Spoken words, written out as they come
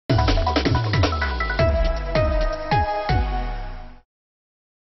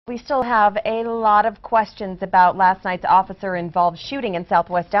We still have a lot of questions about last night's officer-involved shooting in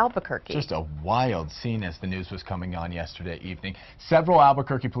southwest Albuquerque. Just a wild scene as the news was coming on yesterday evening. Several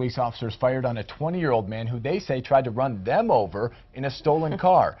Albuquerque police officers fired on a 20-year-old man who they say tried to run them over in a stolen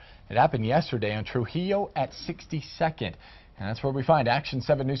car. It happened yesterday on Trujillo at 62nd. And that's where we find Action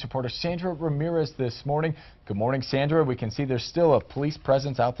 7 News reporter Sandra Ramirez this morning. Good morning, Sandra. We can see there's still a police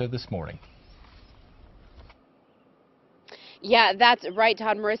presence out there this morning. Yeah, that's right,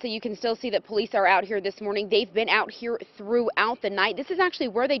 Todd. Marissa, you can still see that police are out here this morning. They've been out here throughout the night. This is actually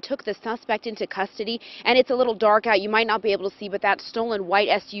where they took the suspect into custody, and it's a little dark out. You might not be able to see, but that stolen white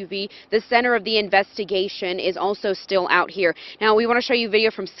SUV, the center of the investigation, is also still out here. Now, we want to show you video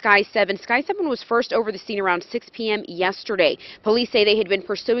from Sky 7. Sky 7 was first over the scene around 6 p.m. yesterday. Police say they had been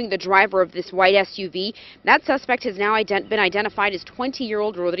pursuing the driver of this white SUV. That suspect has now been identified as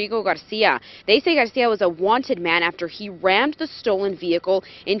 20-year-old Rodrigo Garcia. They say Garcia was a wanted man after he rammed the stolen vehicle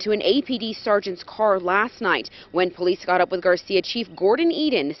into an APD sergeant's car last night. When police got up with Garcia, Chief Gordon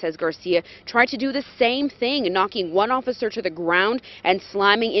Eden says Garcia tried to do the same thing, knocking one officer to the ground and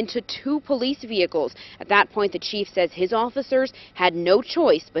slamming into 2 police vehicles. At that point, the chief says his officers had no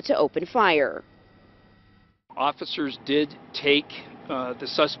choice but to open fire. Officers did take the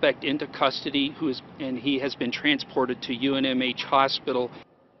suspect into custody, and he has been transported to UNMH Hospital.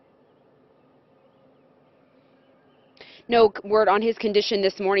 No word on his condition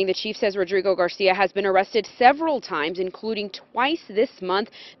this morning. The chief says Rodrigo Garcia has been arrested several times, including twice this month,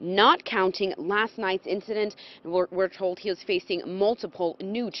 not counting last night's incident. We're told he is facing multiple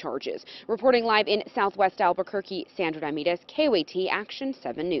new charges. Reporting live in southwest Albuquerque, Sandra Ramirez, KOAT Action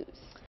 7 News.